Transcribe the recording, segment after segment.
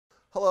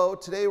Hello,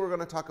 today we're going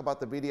to talk about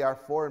the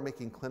VDR4 and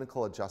making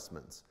clinical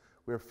adjustments.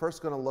 We're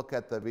first going to look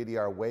at the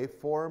VDR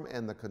waveform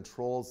and the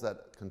controls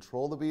that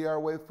control the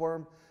VDR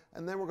waveform,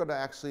 and then we're going to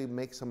actually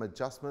make some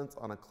adjustments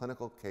on a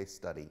clinical case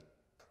study.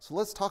 So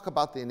let's talk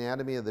about the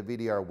anatomy of the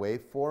VDR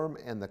waveform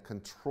and the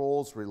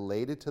controls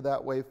related to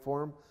that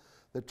waveform.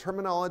 The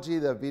terminology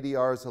of the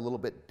VDR is a little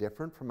bit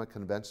different from a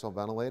conventional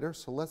ventilator,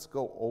 so let's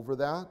go over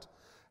that.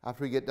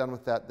 After we get done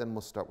with that, then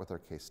we'll start with our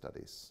case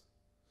studies.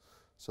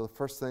 So the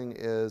first thing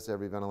is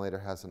every ventilator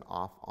has an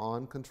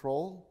off-on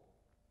control.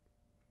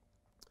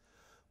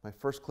 My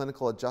first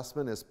clinical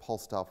adjustment is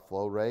pulsed out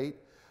flow rate.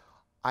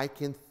 I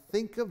can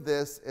think of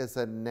this as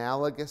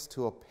analogous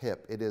to a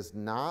PIP. It is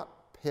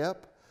not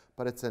PIP,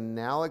 but it's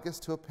analogous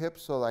to a PIP,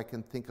 so I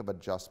can think of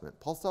adjustment.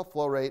 Pulsed out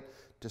flow rate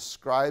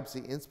describes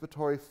the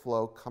inspiratory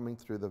flow coming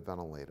through the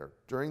ventilator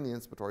during the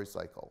inspiratory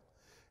cycle.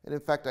 And in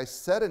fact, I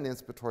set an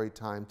inspiratory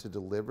time to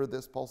deliver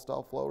this pulsed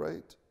out flow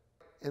rate.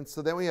 And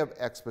so then we have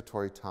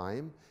expiratory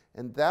time,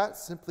 and that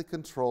simply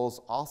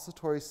controls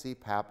oscillatory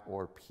CPAP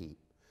or PEEP.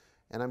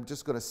 And I'm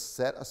just going to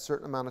set a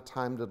certain amount of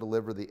time to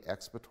deliver the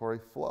expiratory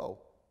flow.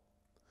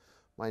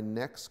 My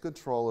next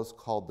control is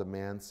called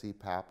demand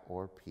CPAP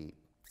or PEEP.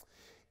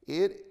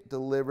 It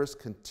delivers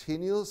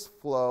continuous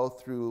flow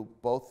through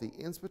both the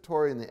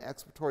inspiratory and the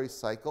expiratory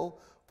cycle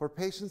for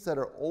patients that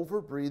are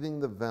over-breathing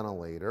the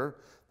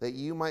ventilator that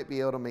you might be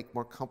able to make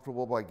more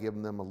comfortable by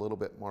giving them a little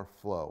bit more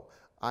flow.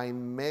 I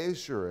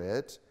measure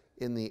it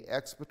in the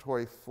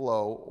expiratory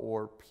flow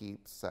or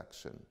PEEP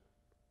section.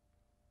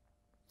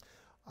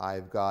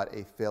 I've got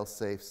a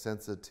fail-safe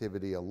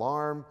sensitivity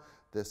alarm.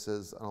 This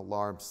is an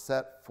alarm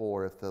set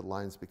for if the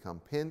lines become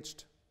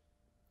pinched.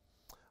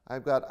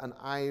 I've got an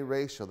IA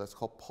ratio that's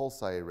called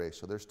pulse IA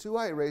ratio. There's two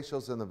IA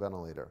ratios in the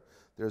ventilator.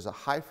 There's a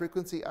high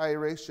frequency IA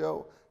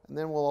ratio, and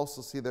then we'll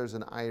also see there's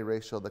an IA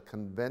ratio, the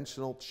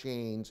conventional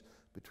change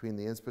between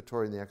the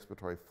inspiratory and the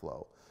expiratory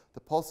flow. The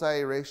pulse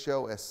IA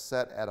ratio is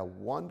set at a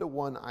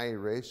 1-to-1 IA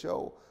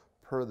ratio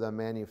per the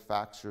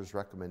manufacturer's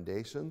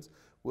recommendations.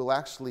 We'll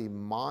actually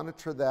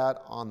monitor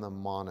that on the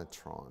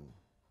monitron.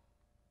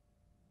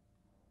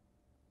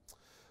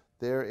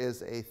 There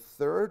is a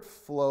third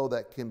flow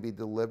that can be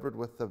delivered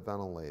with the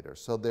ventilator.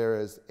 So there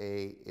is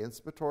an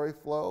inspiratory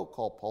flow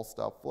called pulsed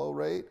out flow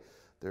rate.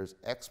 There's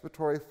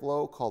expiratory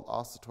flow called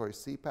oscillatory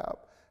CPAP.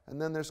 And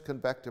then there's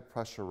convective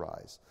pressure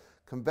rise.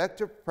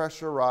 Convective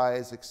pressure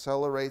rise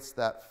accelerates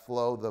that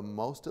flow the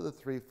most of the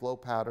three flow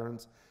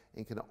patterns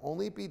and can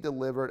only be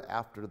delivered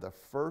after the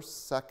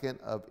first second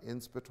of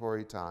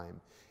inspiratory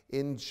time.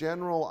 In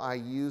general, I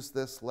use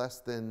this less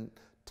than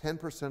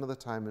 10% of the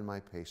time in my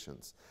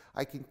patients.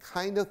 I can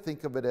kind of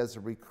think of it as a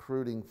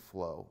recruiting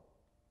flow.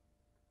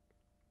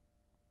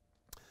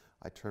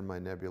 I turn my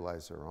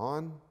nebulizer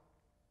on.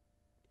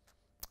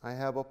 I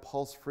have a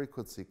pulse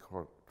frequency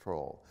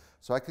control.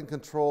 So I can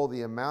control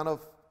the amount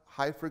of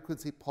high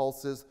frequency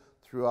pulses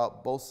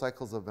throughout both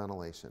cycles of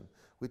ventilation.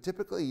 We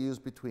typically use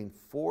between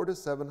 400 to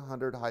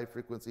 700 high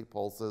frequency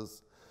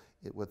pulses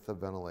with the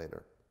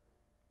ventilator.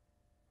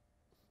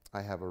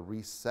 I have a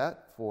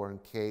reset for in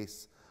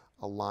case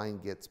a line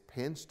gets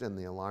pinched and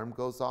the alarm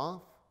goes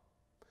off.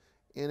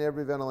 And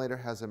every ventilator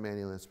has a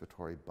manual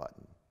inspiratory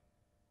button.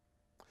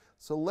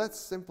 So let's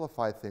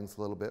simplify things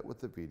a little bit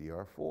with the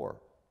VDR4.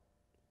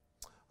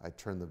 I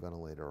turn the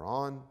ventilator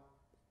on.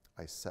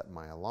 I set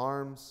my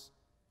alarms.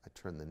 I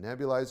turn the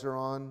nebulizer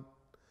on.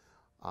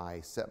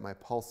 I set my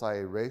pulse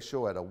IA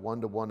ratio at a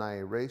 1-to-1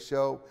 IA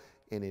ratio.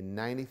 And in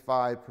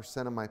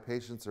 95% of my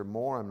patients or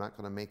more, I'm not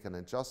going to make an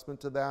adjustment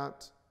to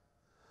that.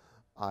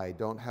 I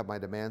don't have my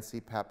demand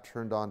CPAP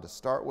turned on to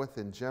start with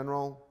in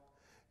general,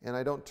 and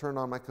I don't turn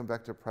on my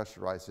convective pressure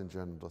rise in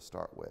general to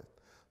start with.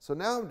 So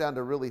now I'm down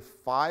to really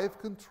 5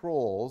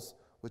 controls,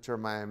 which are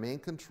my main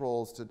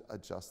controls to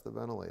adjust the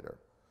ventilator.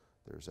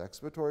 There's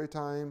expiratory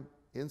time,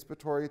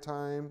 inspiratory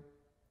time,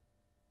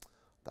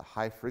 the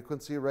high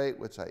frequency rate,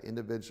 which I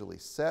individually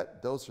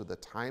set. Those are the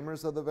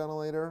timers of the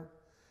ventilator.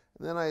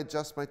 And then I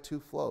adjust my 2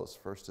 flows.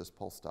 First is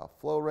pulsed out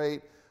flow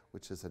rate,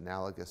 which is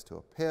analogous to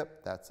a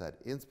PIP. That's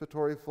that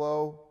inspiratory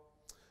flow.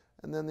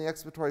 And then the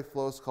expiratory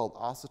flow is called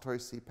oscillatory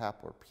CPAP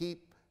or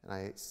PEEP, and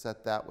I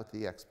set that with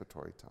the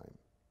expiratory time.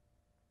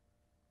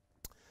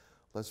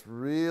 Let's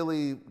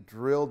really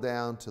drill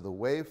down to the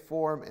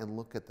waveform and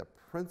look at the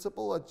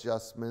principal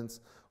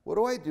adjustments. What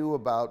do I do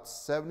about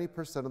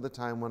 70% of the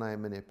time when I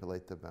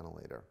manipulate the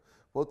ventilator?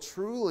 Well,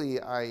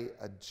 truly, I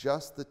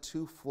adjust the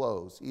 2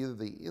 flows, either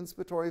the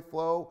inspiratory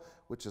flow,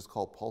 which is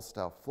called pulsed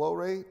out flow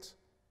rate,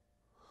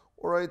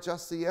 or I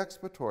adjust the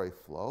expiratory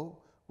flow,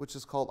 which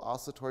is called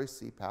oscillatory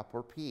CPAP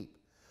or PEEP.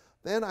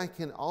 Then I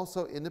can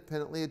also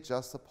independently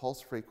adjust the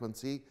pulse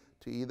frequency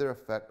to either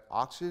affect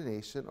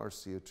oxygenation or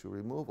CO2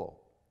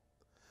 removal.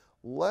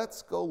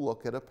 Let's go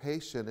look at a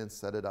patient and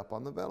set it up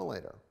on the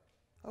ventilator.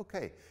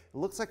 Okay, it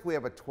looks like we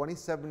have a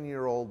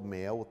 27-year-old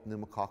male with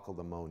pneumococcal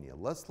pneumonia.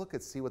 Let's look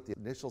and see what the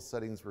initial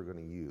settings we're going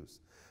to use.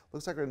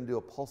 Looks like we're going to do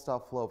a pulsed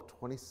out flow of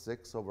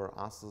 26 over an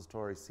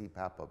oscillatory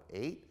CPAP of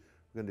 8.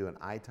 We're going to do an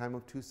I time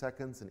of 2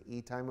 seconds, an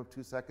E time of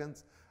 2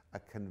 seconds, a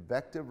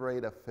convective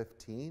rate of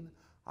 15,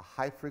 a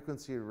high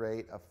frequency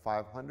rate of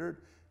 500,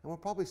 and we'll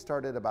probably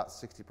start at about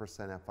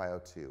 60%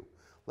 FiO2.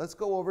 Let's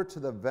go over to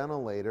the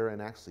ventilator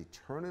and actually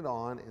turn it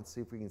on and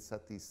see if we can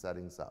set these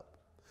settings up.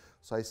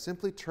 So I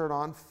simply turn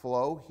on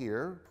flow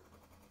here.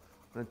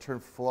 I'm going to turn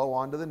flow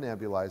onto the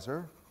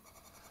nebulizer.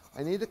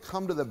 I need to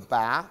come to the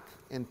back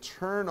and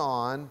turn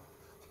on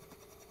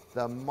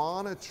the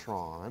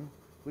monitron,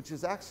 which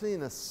is actually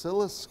an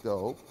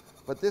oscilloscope,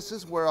 but this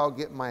is where I'll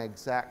get my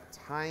exact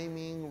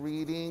timing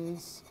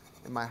readings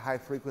and my high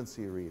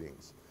frequency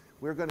readings.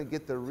 We're going to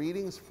get the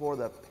readings for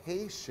the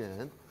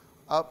patient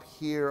up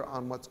here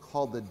on what's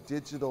called the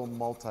digital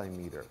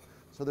multimeter.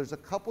 So there's a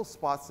couple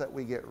spots that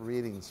we get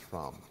readings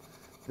from.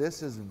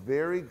 This is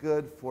very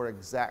good for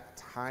exact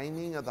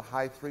timing of the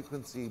high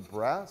frequency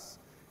breaths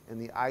and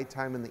the I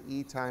time and the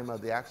E time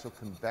of the actual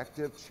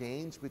convective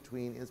change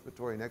between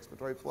inspiratory and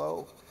expiratory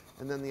flow.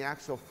 And then the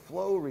actual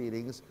flow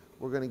readings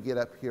we're going to get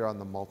up here on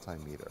the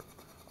multimeter.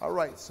 All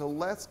right, so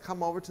let's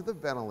come over to the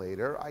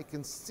ventilator. I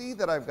can see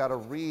that I've got a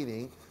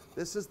reading.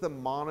 This is the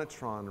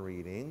monitron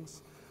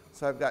readings.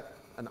 So I've got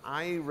an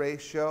I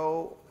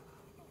ratio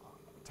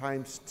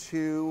times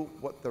 2,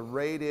 what the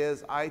rate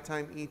is, I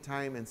time, E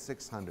time, and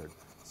 600.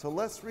 So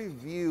let's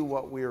review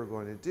what we are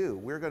going to do.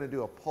 We're going to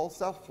do a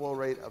pulse out flow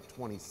rate of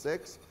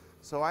 26.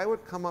 So I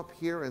would come up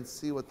here and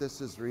see what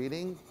this is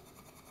reading.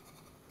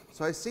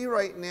 So I see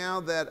right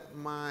now that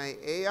my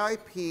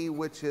AIP,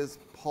 which is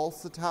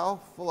pulsatile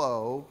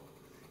flow,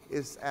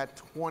 is at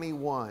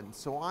 21.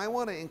 So I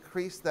want to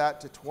increase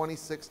that to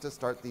 26 to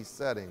start these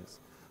settings.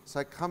 So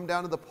I come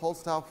down to the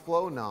pulsatile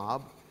flow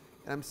knob,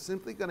 and I'm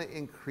simply going to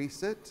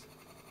increase it.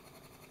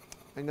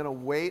 I'm going to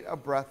wait a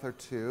breath or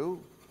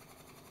two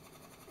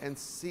and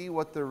see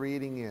what the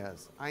reading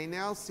is. I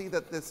now see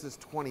that this is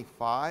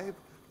 25,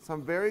 so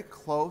I'm very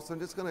close. I'm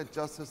just going to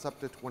adjust this up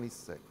to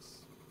 26.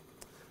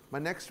 My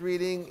next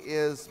reading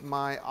is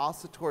my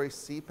oscillatory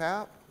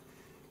CPAP.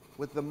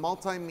 With the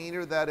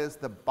multimeter, that is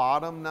the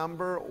bottom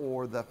number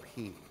or the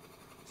peak.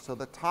 So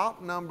the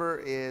top number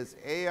is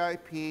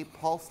AIP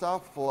pulsed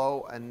off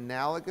flow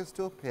analogous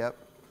to a PIP.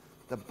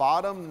 The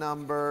bottom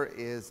number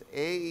is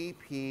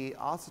AEP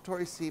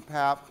oscillatory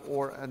CPAP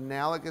or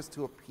analogous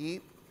to a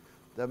PEEP.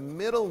 The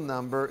middle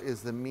number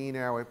is the mean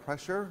airway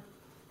pressure.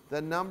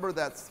 The number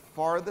that's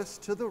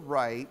farthest to the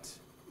right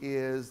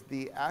is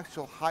the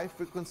actual high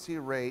frequency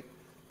rate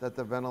that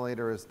the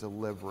ventilator is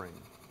delivering.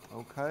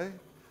 Okay?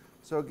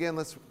 So again,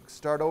 let's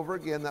start over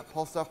again. That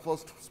pulse off flow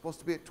is supposed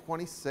to be at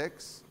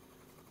 26.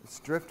 It's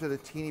drifted a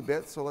teeny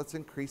bit, so let's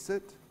increase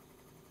it.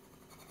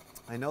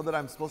 I know that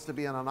I'm supposed to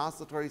be on an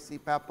oscillatory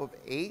CPAP of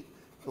 8.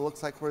 It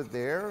looks like we're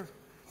there.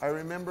 I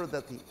remember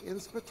that the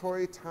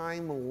inspiratory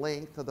time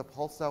length of the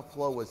pulse out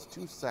flow was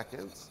 2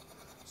 seconds.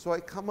 So I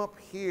come up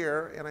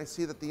here and I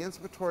see that the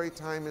inspiratory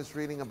time is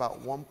reading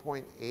about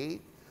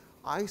 1.8.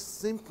 I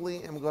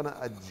simply am going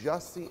to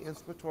adjust the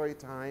inspiratory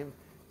time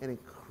and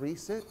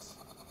increase it.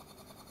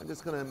 I'm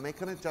just going to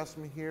make an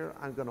adjustment here.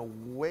 I'm going to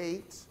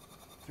wait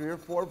 3 or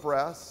 4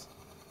 breaths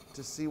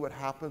to see what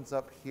happens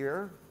up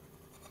here.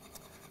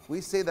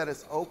 We say that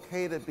it's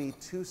okay to be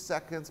 2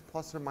 seconds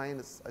plus or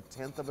minus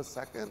 1/10 of a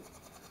second.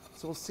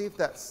 So we'll see if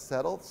that's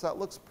settled. So that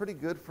looks pretty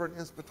good for an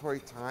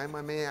inspiratory time.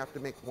 I may have to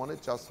make one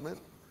adjustment.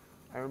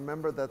 I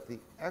remember that the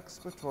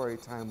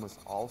expiratory time was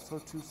also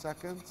 2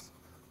 seconds.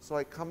 So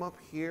I come up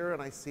here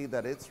and I see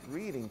that it's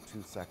reading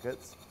 2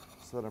 seconds,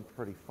 so that I'm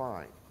pretty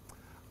fine.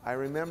 I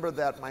remember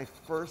that my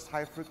first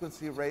high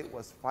frequency rate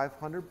was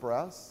 500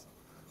 breaths.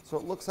 So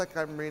it looks like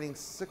I'm reading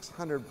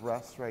 600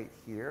 breaths right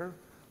here.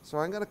 So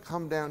I'm going to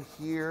come down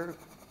here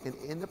and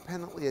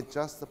independently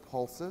adjust the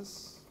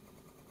pulses.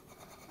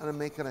 I'm going to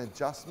make an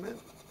adjustment.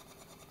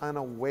 I'm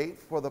going to wait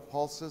for the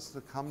pulses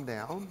to come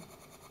down.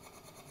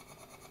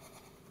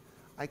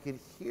 I can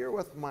hear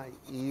with my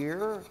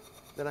ear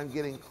that I'm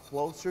getting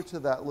closer to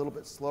that little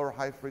bit slower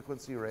high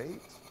frequency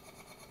rate.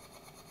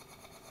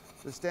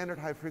 The standard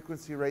high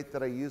frequency rate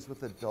that I use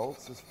with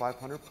adults is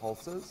 500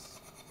 pulses.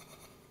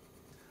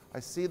 I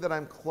see that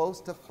I'm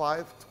close to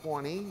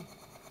 520.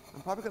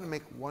 I'm probably going to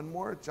make one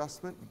more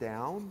adjustment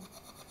down,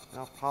 and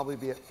I'll probably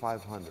be at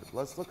 500.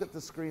 Let's look at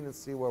the screen and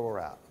see where we're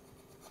at.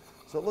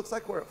 So it looks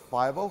like we're at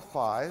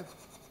 505.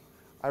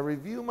 I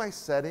review my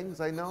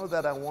settings. I know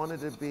that I wanted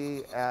to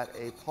be at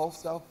a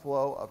pulse out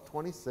flow of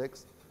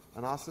 26,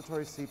 an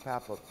oscillatory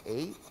CPAP of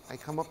 8. I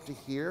come up to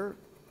here,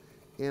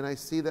 and I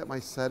see that my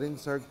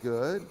settings are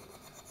good.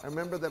 I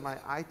remember that my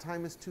I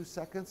time is 2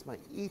 seconds, my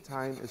E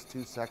time is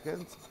 2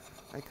 seconds.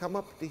 I come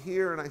up to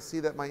here and I see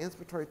that my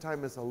inspiratory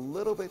time is a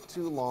little bit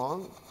too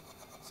long,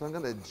 so I'm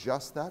going to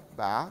adjust that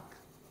back.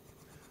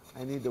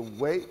 I need to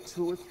wait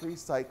 2 or 3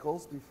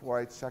 cycles before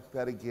I check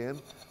that again.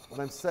 When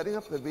I'm setting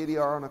up the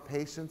VDR on a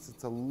patient,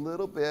 it's a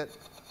little bit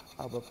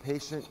of a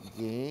patient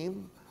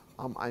game.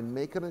 I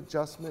make an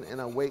adjustment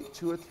and I wait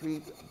 2 or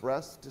 3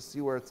 breaths to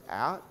see where it's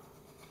at.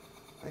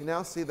 I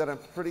now see that I'm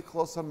pretty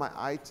close on my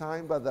I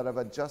time, but that I've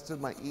adjusted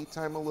my E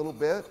time a little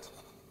bit.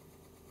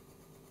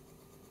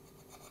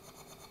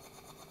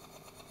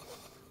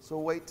 So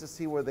wait to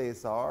see where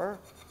these are.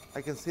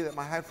 I can see that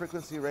my high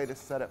frequency rate is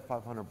set at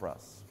 500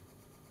 breaths.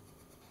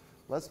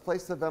 Let's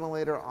place the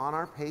ventilator on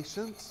our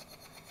patient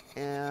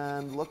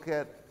and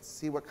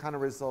see what kind of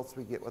results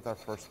we get with our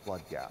first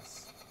blood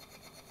gas.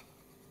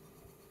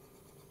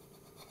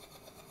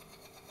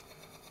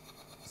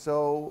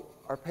 So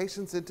our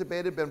patient's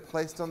intubated, been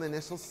placed on the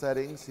initial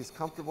settings. He's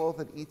comfortable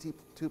with an ET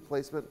tube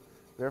placement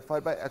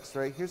verified by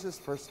X-ray. Here's his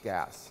first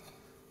gas.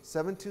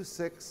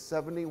 726,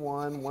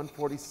 71,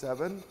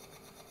 147,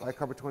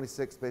 bicarbonate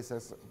 26, base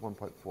S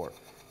 1.4.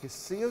 His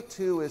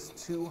CO2 is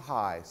too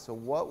high, so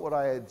what would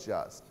I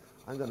adjust?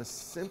 I'm going to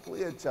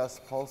simply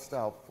adjust pulse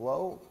style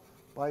flow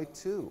by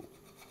 2.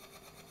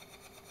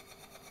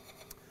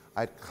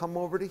 I'd come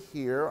over to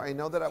here. I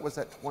know that I was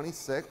at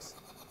 26,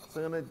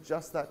 so I'm going to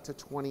adjust that to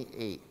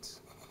 28.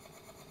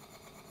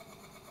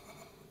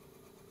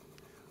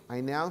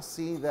 I now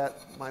see that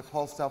my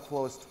pulse style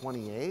flow is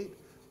 28.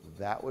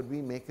 That would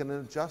be making an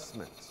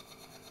adjustment.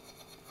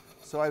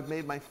 So I've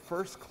made my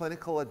first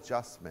clinical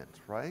adjustment,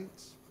 right?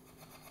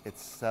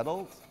 It's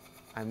settled.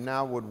 I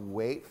now would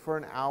wait for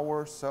an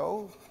hour or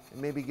so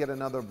and maybe get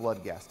another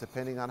blood gas,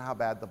 depending on how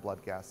bad the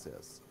blood gas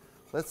is.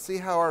 Let's see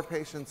how our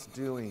patient's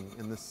doing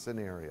in this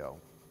scenario.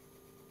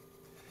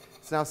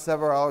 It's now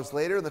several hours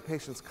later, and the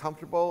patient's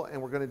comfortable, and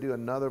we're going to do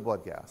another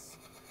blood gas.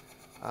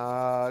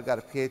 Got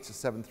a pH of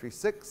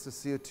 736, a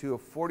CO2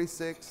 of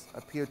 46,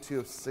 a PO2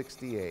 of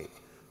 68.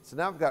 So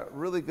now I've got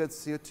really good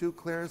CO2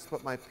 clearance,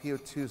 but my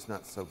PO2 is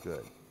not so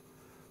good.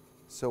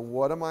 So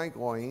what am I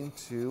going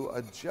to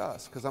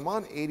adjust? Because I'm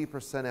on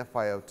 80%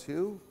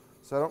 FiO2,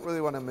 so I don't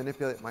really want to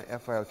manipulate my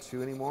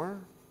FiO2 anymore.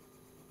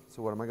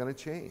 So what am I going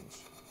to change?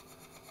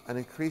 And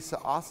increase the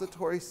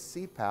oscillatory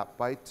CPAP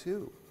by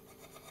 2.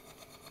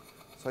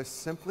 So I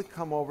simply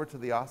come over to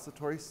the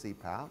oscillatory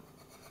CPAP.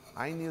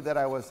 I knew that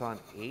I was on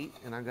 8,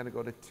 and I'm going to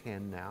go to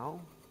 10 now.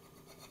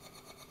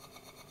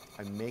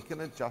 I make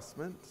an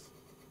adjustment.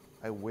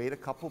 I wait a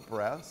couple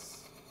breaths.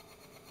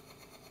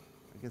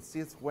 I can see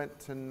it's went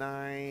to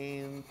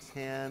 9,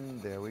 10,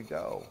 there we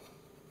go.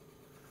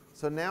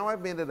 So now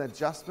I've made an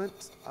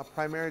adjustment, a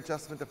primary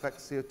adjustment to affect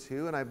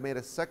CO2, and I've made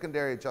a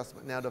secondary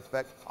adjustment now to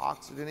affect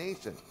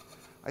oxygenation.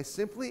 I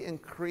simply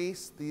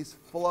increase these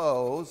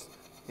flows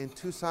in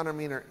 2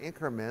 centimeter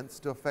increments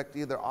to affect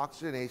either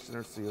oxygenation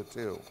or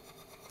CO2.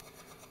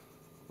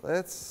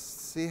 Let's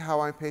see how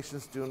my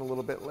patient's doing a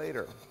little bit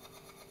later.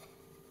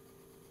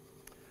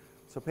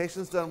 So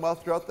patient's done well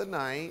throughout the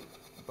night,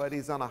 but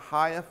he's on a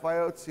high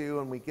FiO2,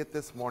 and we get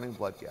this morning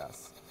blood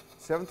gas.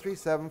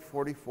 737,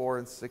 44,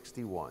 and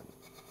 61.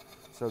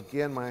 So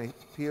again, my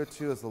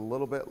PO2 is a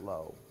little bit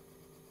low.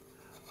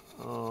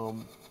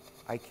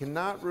 I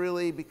cannot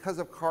really, because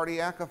of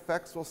cardiac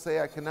effects, we'll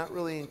say I cannot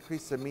really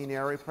increase the mean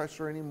airway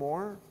pressure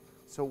anymore.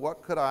 So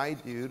what could I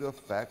do to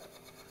affect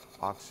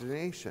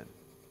oxygenation?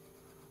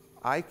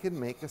 I can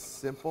make a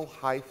simple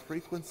high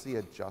frequency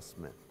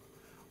adjustment.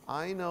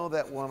 I know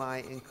that when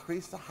I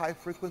increase the high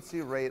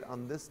frequency rate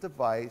on this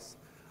device,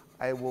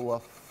 I will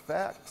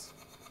affect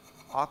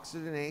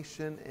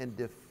oxygenation and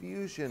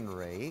diffusion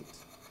rate.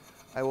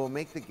 I will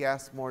make the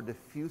gas more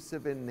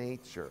diffusive in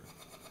nature.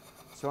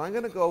 So I'm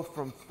going to go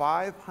from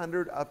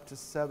 500 up to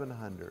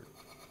 700.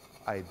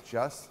 I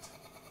adjust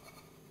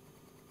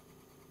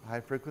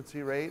high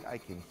frequency rate. I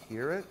can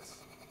hear it.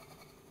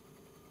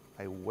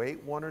 I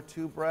wait 1 or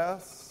 2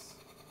 breaths.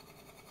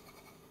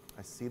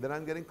 I see that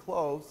I'm getting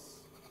close.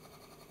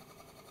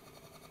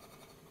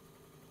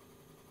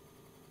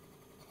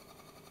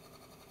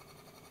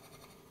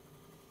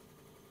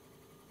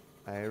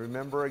 I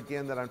remember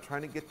again that I'm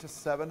trying to get to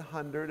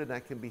 700, and I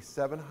can be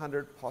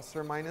 700 plus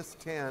or minus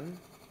 10.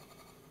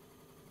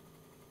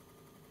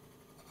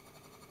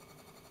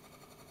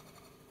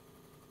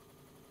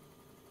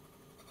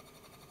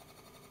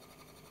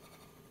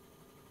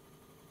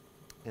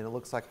 And it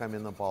looks like I'm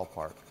in the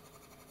ballpark.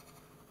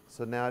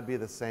 So now it'd be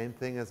the same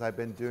thing as I've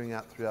been doing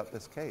throughout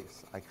this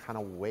case. I kind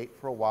of wait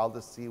for a while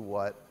to see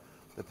what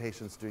the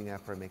patient's doing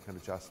after I make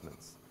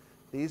adjustments.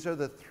 These are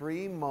the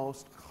 3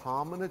 most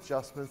common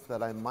adjustments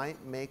that I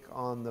might make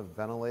on the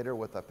ventilator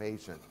with a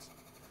patient.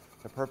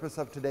 The purpose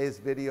of today's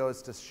video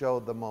is to show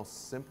the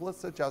most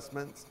simplest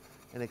adjustments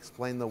and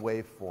explain the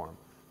waveform.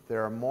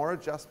 There are more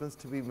adjustments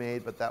to be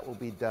made, but that will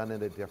be done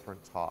in a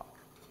different talk.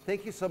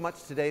 Thank you so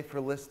much today for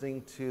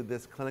listening to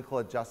this clinical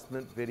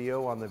adjustment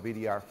video on the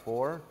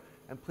VDR4.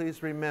 And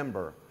please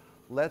remember,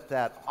 let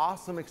that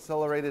awesome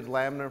accelerated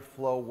laminar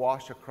flow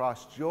wash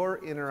across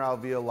your inner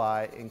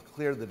alveoli and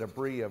clear the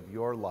debris of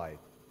your life.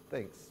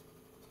 Thanks.